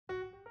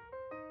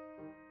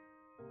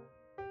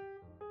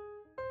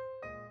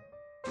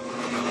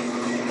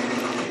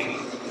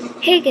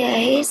Hey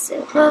guys,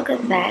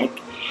 welcome back.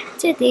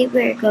 Today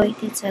we're going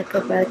to talk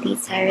about the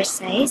tire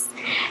size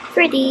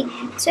for the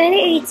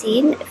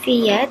 2018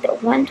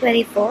 Fiat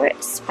 124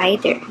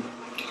 Spider.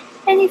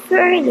 And if you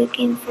are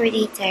looking for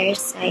the tire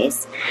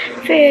size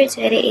for your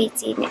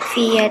 2018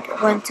 Fiat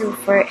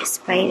 124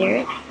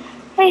 Spider,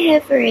 I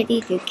have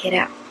already looked it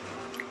up.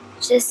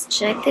 Just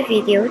check the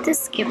video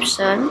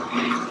description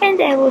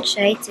and I will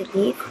try to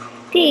leave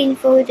the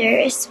info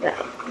there as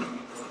well.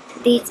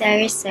 The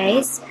tire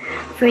size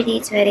for the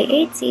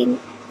 2018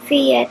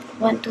 Fiat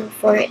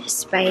 124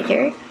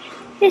 Spider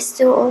is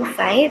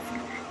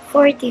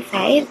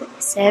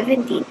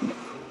 205/45/17.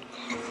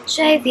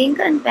 Driving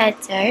on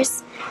bad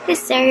tires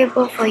is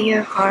terrible for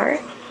your car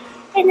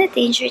and a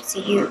danger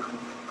to you.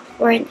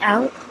 Worn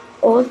out,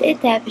 old and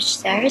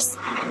damaged tires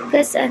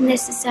cause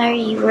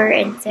unnecessary wear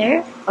and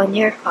tear on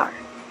your car.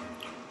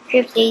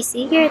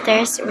 Replacing your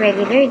tires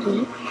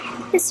regularly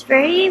is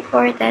very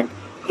important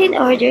in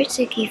order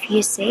to keep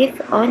you safe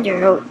on the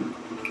road.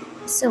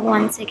 So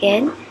once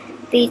again,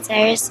 the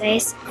tire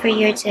size for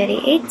your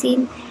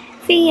 2018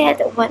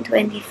 Fiat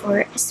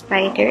 124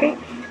 Spider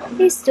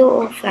is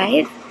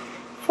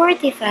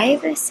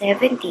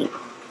 205/45/17.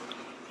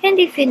 And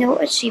if you know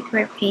a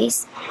cheaper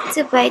place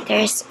to buy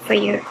tires for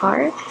your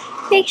car,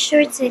 make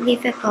sure to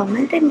leave a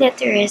comment and let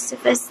the rest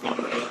of us know.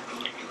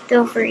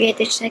 Don't forget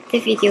to check the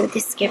video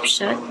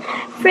description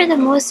for the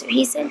most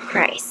recent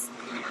price.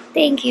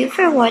 Thank you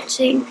for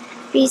watching.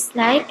 Please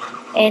like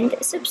and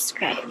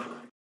subscribe.